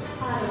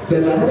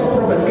 Then another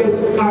prophet came,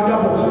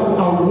 Agabus,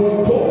 and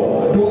warned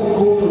Paul, don't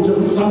go to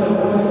Jerusalem.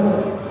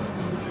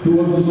 He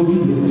was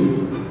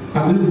disobedient,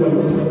 and he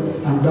went,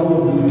 and that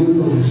was the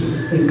beginning of his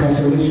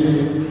incarceration.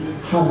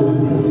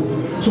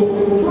 Hallelujah. So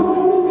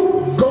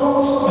through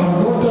God's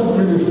anointed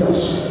ministers,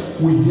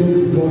 we hear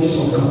the voice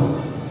of God.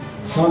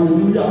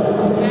 Hallelujah.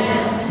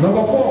 Amen.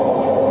 Number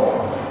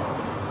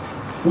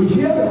 4, we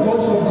hear the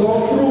voice of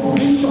God through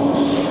visions.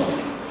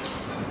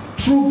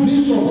 Through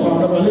visions and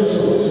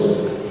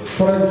revelations.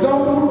 For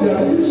example,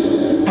 there is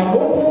an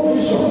open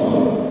vision.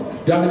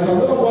 There is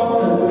another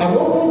one. An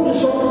open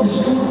vision is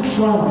through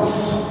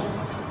trance.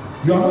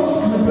 You are not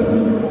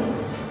sleeping,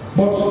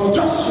 but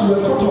just you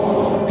were cut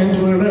off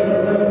into a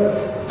realm.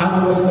 And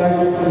it was like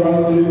you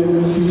are in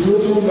a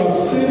situation that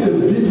seeing a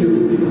video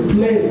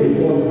played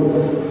before you.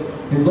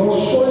 And God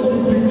showed you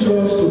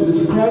pictures to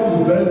describe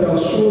events and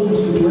show you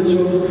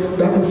situations.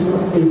 That is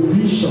a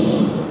vision,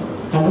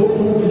 an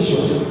open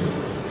vision.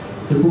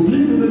 It could be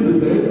during the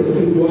day,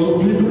 it was also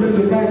be during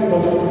the night,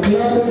 but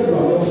clearly you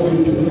are not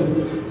sleeping.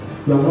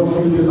 You are not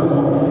sleeping at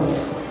all.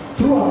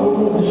 Through an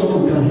open vision,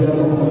 we can hear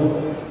God.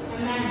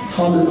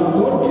 Hallelujah.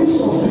 God gives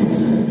us this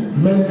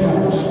many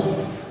times.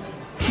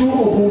 Through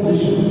open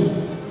vision.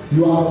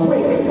 You are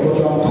awake, but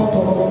you are caught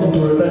up into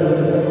a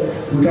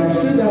realm. We can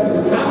see that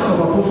in Acts of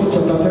Apostles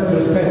chapter 10,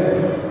 verse 10.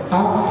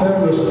 Acts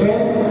 10, verse 10,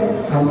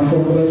 and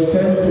from verse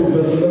 10 to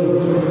verse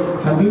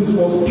 11. And this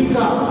was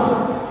Peter.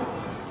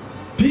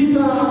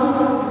 Peter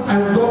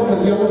and God,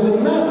 there was a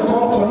man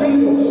called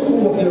Cornelius, who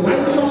was a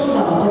righteous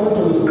man according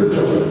to the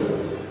scripture,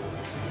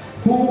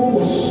 who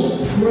was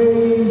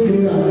praying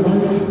day and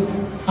night,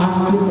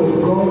 asking for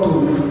God to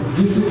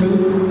visit him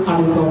and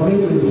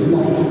intervene in his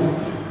life.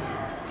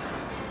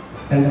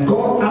 And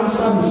God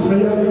answered his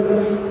prayer,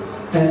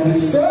 and the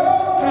same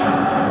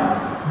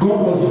time, God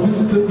was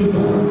visiting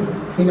Peter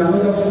in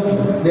another city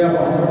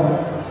nearby.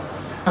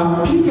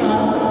 And Peter,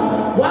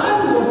 while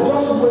he was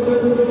just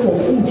waiting for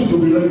food to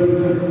be ready,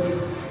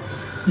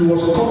 he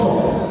was caught up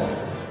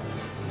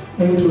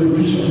into a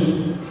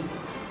vision.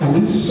 And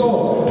he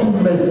saw 2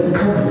 men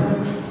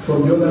coming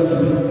from the other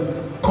city,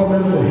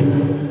 coming for him.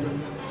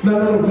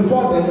 No,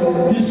 before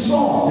then, he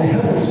saw the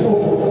heavens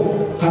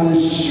open, and a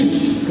sheet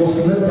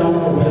was let down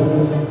from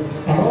heaven.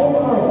 And all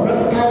manner of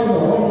reptiles and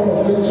all manner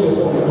of things was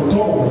on the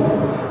top of it.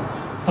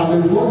 And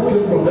the voice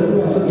came from heaven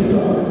and said,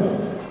 Peter,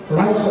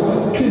 rise up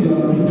and kill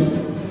and eat.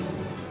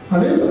 And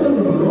then,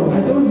 no, I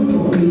don't need to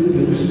clean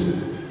things.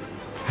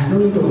 I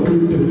don't need to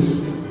clean things.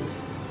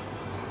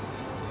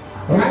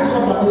 Rise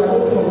up and I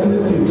don't need to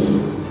clean things.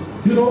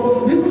 You know,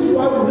 this is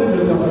why we need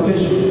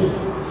interpretation.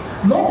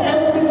 Not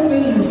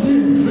everything you see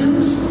in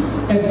dreams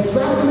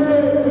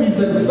is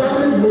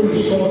exactly the way you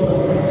saw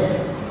them.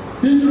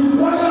 It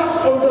requires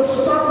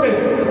understanding.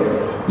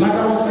 Like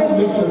I was saying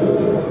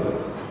yesterday,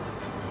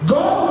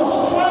 God was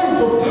trying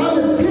to tell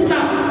him, Peter,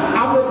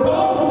 I'm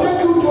about to take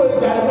you to a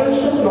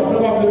dimension you have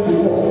never been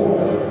before.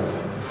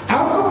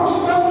 I'm going to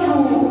send you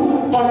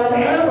on an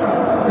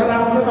errand that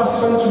I've never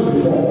sent you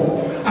before.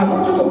 I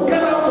want you to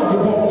get out of the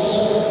box.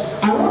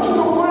 I want you to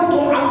go into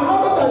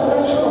another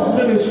dimension of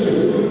ministry.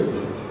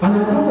 And I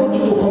don't want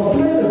you to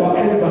complain about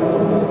anybody.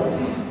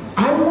 I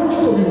want you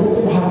to be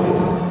open-hearted.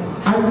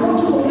 I want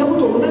you to be able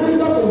to minister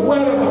to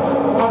wherever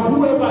and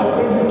whoever I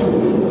bring you to.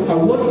 I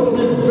want you to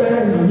be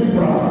very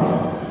liberal.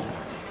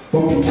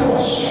 But Peter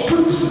was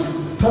strict,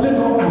 telling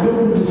them, I don't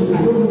do this, I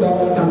don't do that.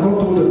 And God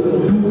told them,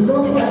 do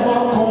not ever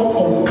call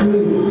or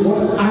claim what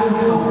I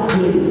have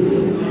claimed.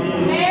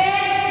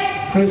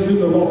 Praise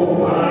the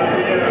Lord.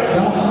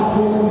 That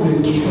happened in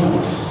a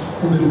trance,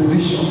 in a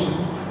vision.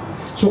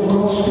 So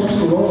God speaks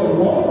to us in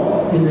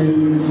what? In a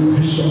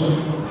vision.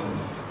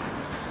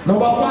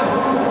 Number 5.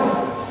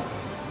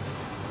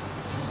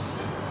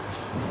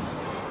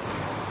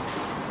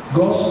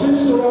 God speaks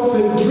to us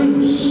in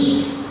dreams.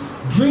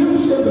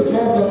 Dreams in the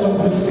sense that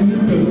you'll be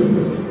sleeping.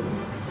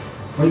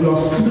 When you are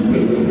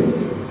sleeping,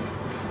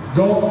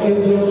 God's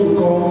angels will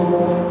come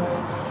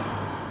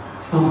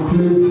and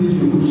play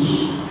videos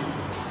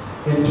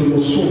into your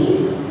soul,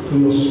 to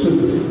your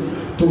spirit,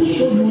 to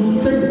show you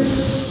things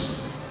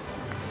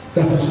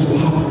that is to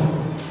happen,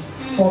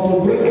 or to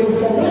bring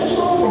information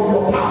from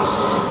your past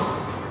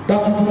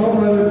that you do not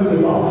know anything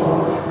about,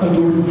 and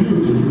to reveal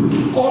to you,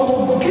 or to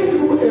give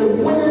you a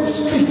winning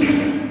streak,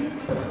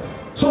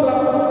 so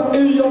that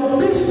in your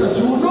business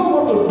you will know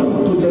what to do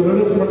to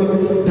generate money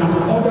that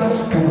others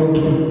cannot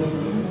do.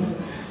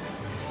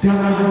 There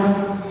are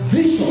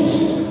visions,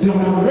 there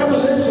are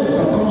revelations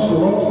that comes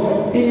to us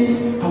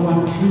in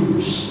our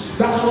dreams.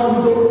 That's why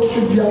we don't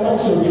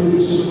trivialize your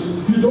dreams.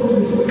 You don't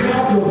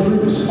discard your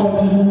dreams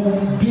until you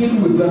deal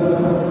with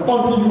them,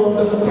 until you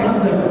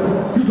understand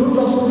them. You don't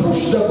just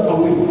push them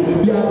away.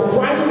 They are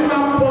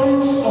vital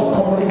points of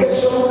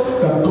communication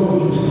that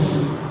God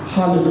uses.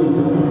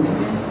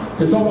 Hallelujah.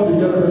 Is somebody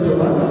hearing me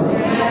tonight?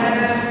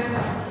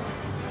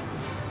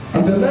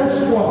 And the next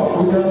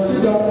one, we can see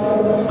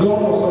that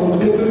God was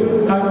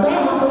communicating, and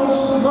that happens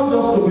not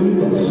just to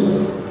believers,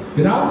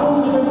 it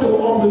happens even to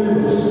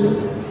unbelievers.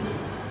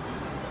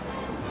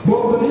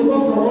 Both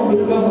believers and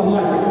unbelievers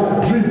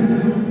alike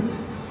dream.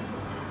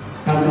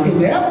 And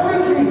in every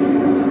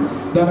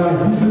dream, there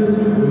are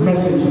hidden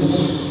messages.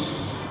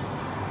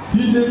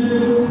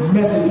 Hidden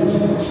messages,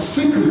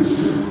 secrets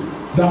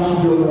that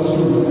should be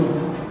understood.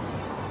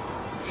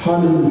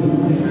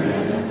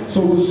 Hallelujah. So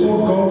we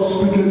saw God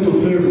speaking to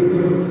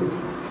Pharaoh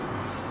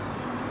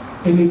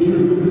in a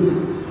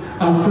dream,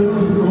 and Pharaoh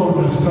did not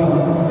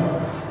understand.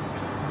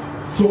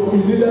 So he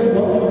needed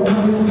what?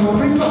 An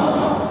interpreter.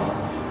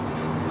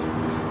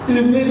 He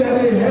needed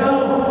a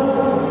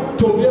help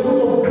to be able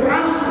to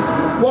grasp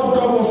what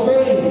God was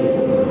saying.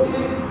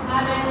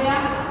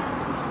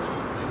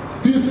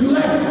 He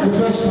slept the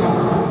first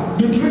time.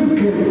 The dream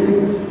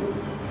came.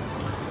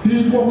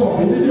 He woke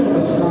up. He didn't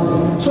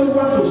understand. So he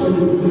went to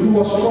sleep. He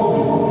was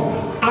troubled.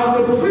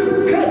 And the dream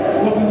came,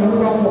 but in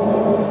another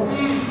form.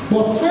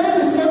 But saying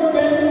the same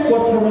thing,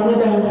 but from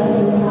another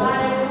angle.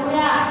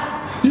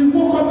 He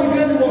woke up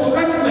again. He was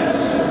restless.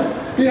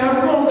 He had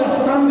no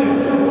understanding.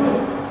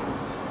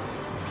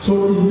 So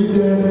he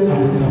needed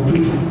an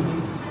interpreter.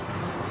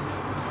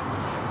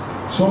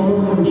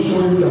 Somebody will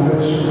show him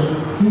direction.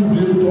 He will be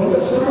able to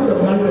understand the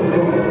mind of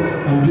God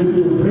and be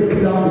able to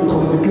break down the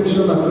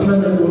communication and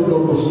tell him what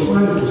God was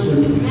trying to say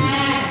to him.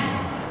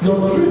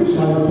 Your dreams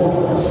are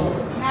important.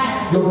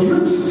 Your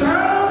dreams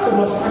tell us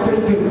about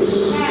certain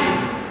things.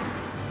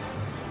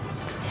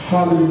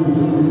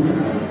 Hallelujah.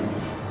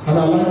 And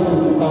I like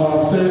to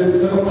say,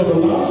 second to the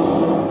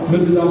last,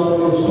 maybe that's what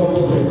we stop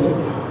today.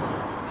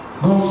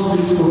 God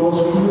speaks to us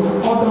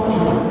through other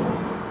people.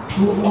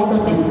 Through other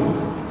people.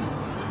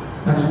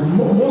 And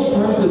most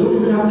times they don't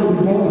even have to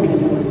be born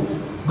again.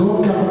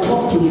 God can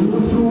talk to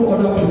you through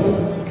other people.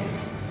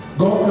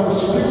 God can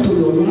speak to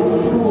your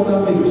life through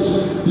other means.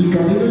 He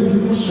can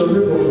even use your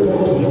neighbor to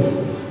talk to you.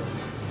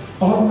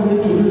 All we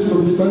need to do is to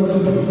be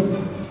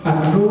sensitive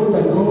and know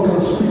that God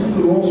can speak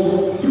through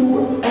us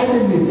through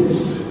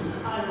enemies.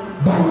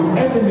 By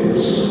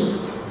enemies.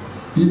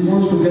 He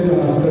wants to get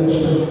our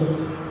attention.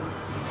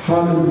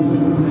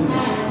 Hallelujah.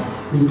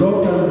 If God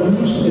can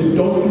use a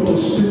donkey to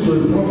speak to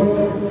a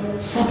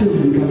prophet, certainly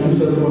He can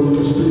use everybody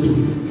to speak to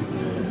him.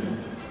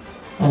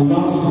 And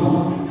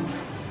lastly,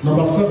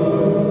 number 7,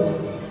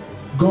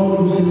 God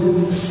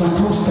uses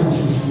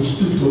circumstances to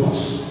speak to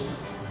us.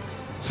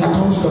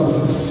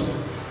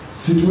 Circumstances,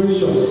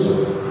 situations.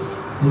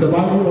 And the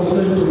Bible was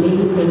saying to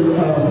me in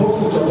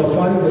Hosea chapter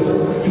 5 verse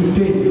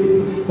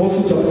 15.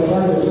 Hosea chapter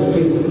 5 verse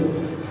 15.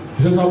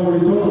 He says, I will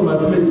return to my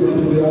place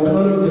until they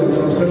acknowledge their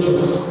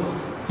transgressions.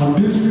 And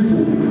these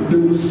people, they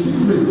will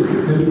seek me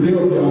in the day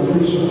of their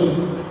affliction.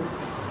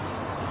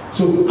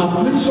 So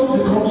affliction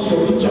becomes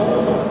your teacher.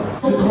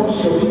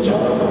 Becomes your teacher.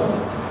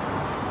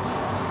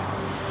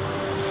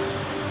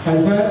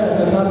 Isaiah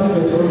chapter 30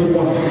 verse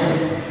 21.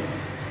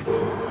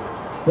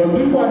 When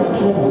people are in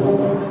trouble,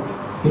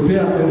 they pay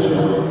attention.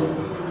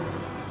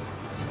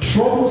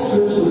 Trouble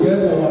seems to get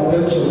our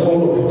attention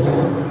all of the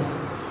time.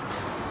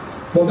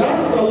 But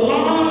that's the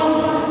last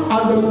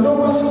and the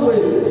lowest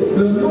way,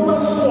 the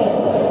lowest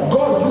form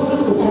God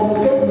uses to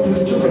communicate with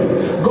His children.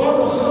 God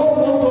does not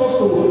want us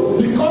to,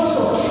 because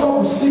of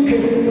trouble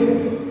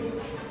seeking.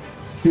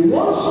 He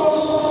wants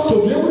us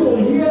to be able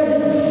to hear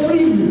Him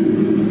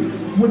freely,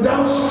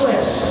 without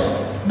stress.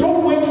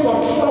 Don't wait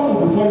for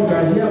trouble before you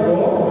can hear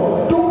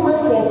God. Don't wait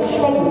for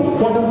trouble,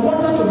 for the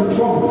water to be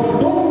troubled.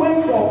 Don't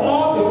wait for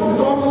all the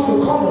difficulties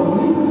to come on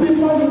you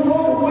before you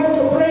know the way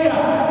to prayer.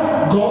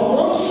 God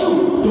wants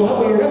you to have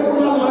a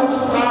regular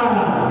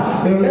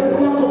lifestyle, a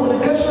regular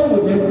communication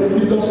with Him.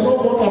 He does not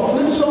want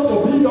affliction to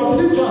be your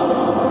teacher.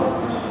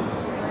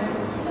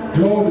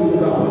 Glory to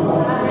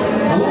God.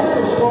 I'd like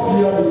to stop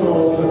here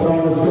because the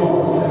time is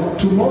gone.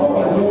 Tomorrow,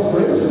 by God's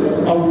grace,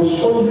 I will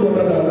show you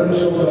another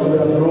dimension that we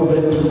have not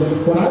been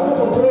to. But I want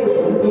to pray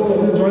for you, those of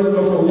you joining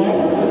us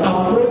online. I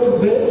pray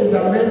today in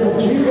the name of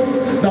Jesus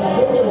that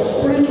both your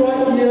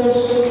spiritual ears,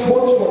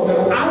 both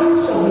the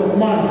eyes of your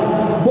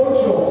mind, both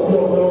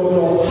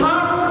your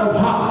heart of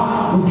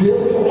heart will be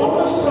able to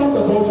understand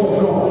the voice of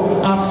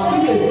God. I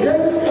speak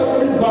against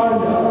every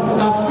barrier.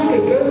 I speak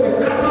against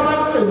the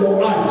cataracts in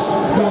your eyes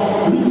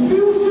that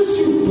refuses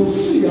you to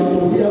see and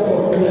to hear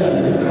God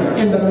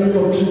clearly. In the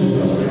name of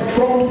Jesus.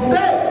 From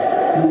today,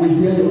 you will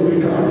hear your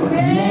Maker loud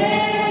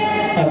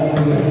and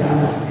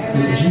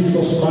clear. In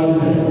Jesus' mighty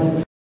name.